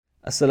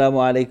Assalamu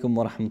alaikum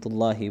wa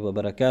rahmatullahi wa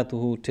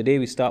barakatuhu. Today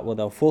we start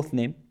with our fourth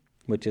name,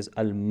 which is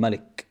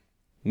Al-Malik,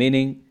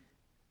 meaning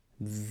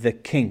the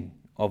king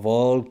of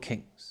all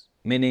kings,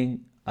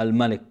 meaning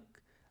Al-Malik.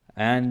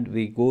 And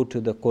we go to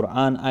the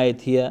Quran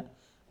ayat here,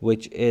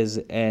 which is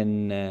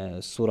in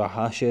Surah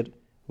Hashir,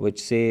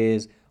 which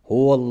says,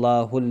 هو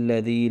الله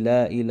الذي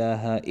لا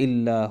إله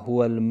إلا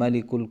هو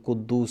الملك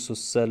القدوس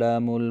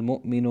السلام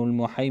المؤمن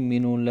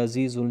المهيمن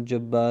العزيز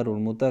الجبار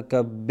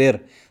المتكبر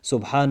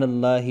سبحان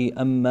الله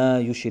أما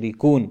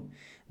يشركون.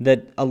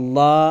 That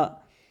Allah,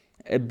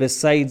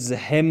 besides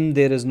Him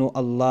there is no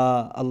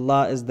Allah.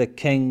 Allah is the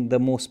King, the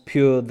most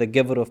pure, the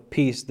giver of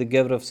peace, the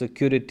giver of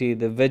security,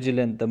 the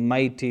vigilant, the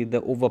mighty,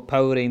 the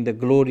overpowering, the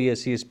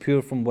glorious. He is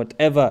pure from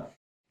whatever,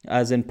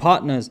 as in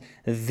partners,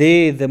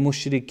 they, the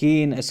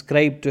mushrikeen,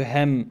 ascribe to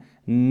Him.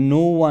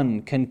 No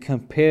one can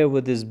compare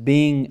with His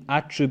being,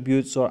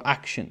 attributes or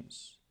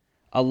actions.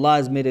 Allah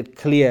has made it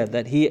clear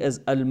that He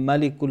is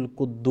Al-Malikul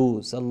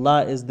Quddus.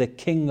 Allah is the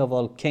King of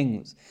all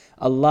kings.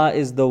 Allah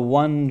is the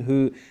one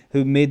who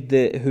made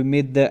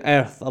the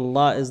earth.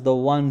 Allah is the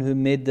one who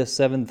made the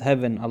seventh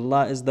heaven.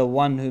 Allah is the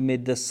one who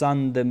made the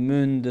sun, the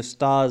moon, the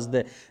stars,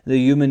 the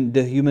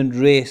human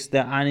race,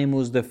 the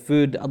animals, the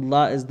food.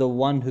 Allah is the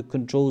one who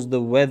controls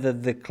the weather,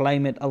 the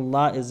climate.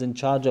 Allah is in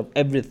charge of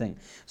everything.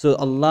 So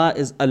Allah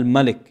is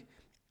Al-Malik.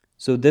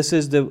 So this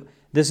is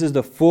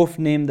the fourth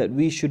name that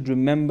we should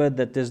remember,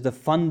 that is the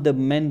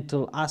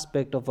fundamental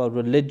aspect of our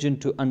religion,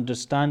 to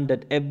understand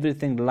that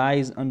everything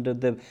lies under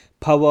the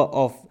power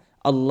of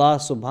Allah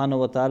subhanahu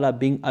wa ta'ala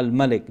being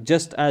Al-Malik.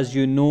 Just as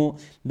you know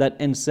that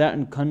in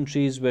certain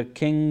countries where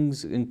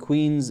kings and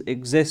queens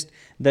exist,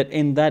 that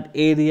in that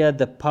area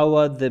the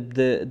power,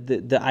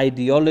 the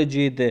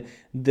ideology,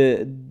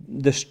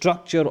 the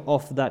structure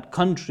of that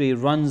country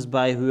runs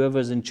by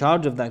whoever's in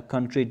charge of that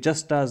country,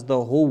 just as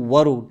the whole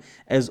world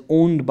is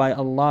owned by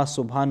Allah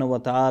subhanahu wa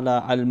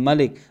ta'ala,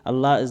 Al-Malik.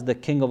 Allah is the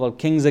King of all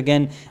kings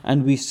again.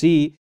 And we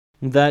see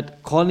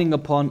that calling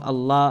upon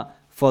Allah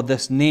for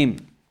this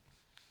name,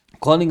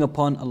 calling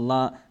upon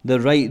Allah, the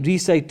right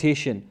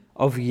recitation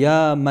of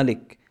Ya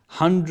Malik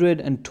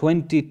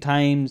 120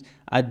 times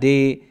a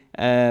day,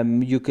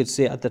 you could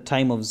say at the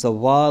time of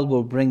Zawal,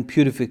 will bring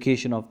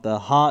purification of the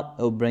heart,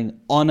 will bring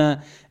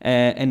honor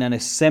in an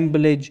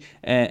assemblage,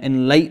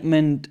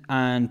 enlightenment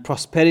and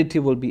prosperity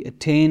will be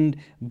attained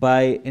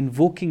by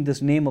invoking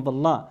this name of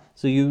Allah.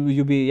 So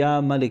you be Ya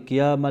Malik,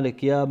 Ya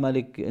Malik, Ya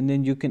Malik, and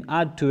then you can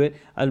add to it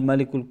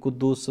Al-Malikul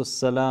Quddus,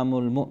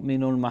 As-Salamul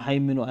Mu'minul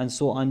Muhaiminu, and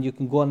so on. You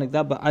can go on like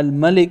that. But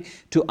Al-Malik,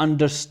 to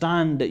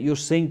understand that you're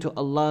saying to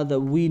Allah that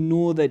we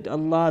know that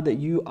Allah, that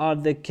you are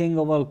the King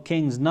of all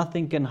kings.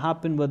 Nothing can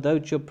happen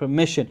without your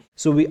permission.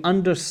 So we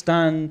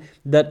understand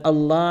that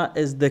Allah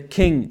is the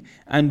King.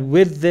 And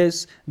with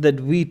this, that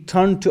we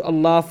turn to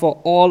Allah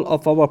for all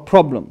of our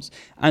problems.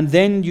 And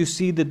then you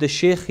see that the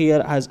Shaykh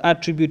here has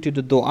attributed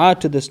the dua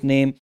to this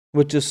name,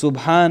 which is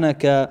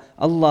Subhanaka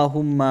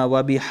Allahumma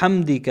wa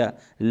bihamdika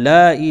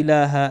la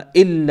ilaha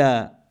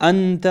illa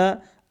anta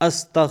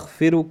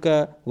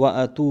astaghfiruka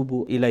wa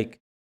atubu ilaik.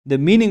 The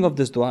meaning of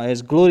this dua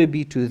is, glory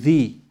be to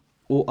Thee,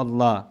 O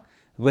Allah.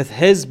 With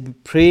His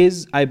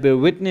praise I bear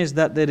witness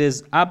that there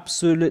is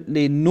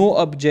absolutely no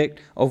object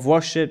of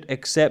worship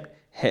except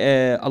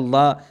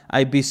Allah.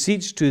 I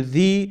beseech to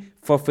Thee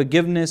for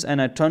forgiveness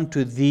and I turn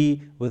to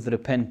Thee with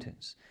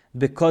repentance.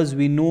 Because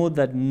we know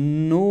that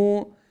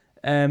no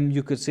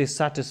you could say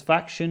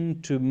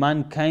satisfaction to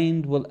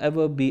mankind will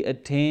ever be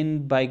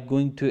attained by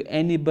going to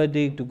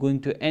anybody, to going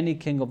to any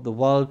king of the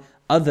world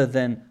other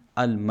than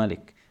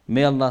Al-Malik.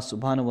 May Allah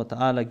subhanahu wa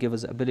ta'ala give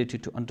us the ability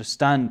to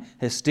understand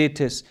His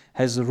status,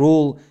 His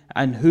role,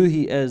 and who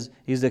He is.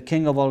 He's the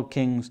King of all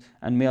kings.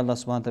 And may Allah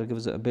subhanahu wa ta'ala give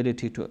us the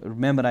ability to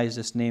memorize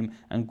this name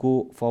and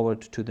go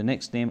forward to the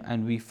next name.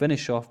 And we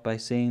finish off by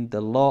saying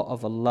the law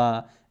of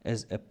Allah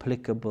is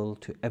applicable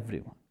to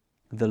everyone.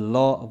 The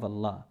law of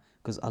Allah.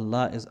 Because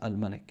Allah is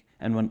Al-Malik.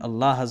 And when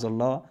Allah has a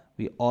law,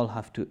 we all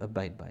have to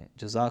abide by it.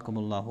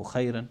 Jazakumullahu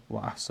khairan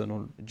wa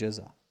ahsanul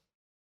jaza.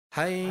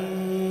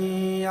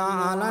 حي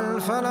على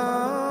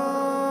الفلاح.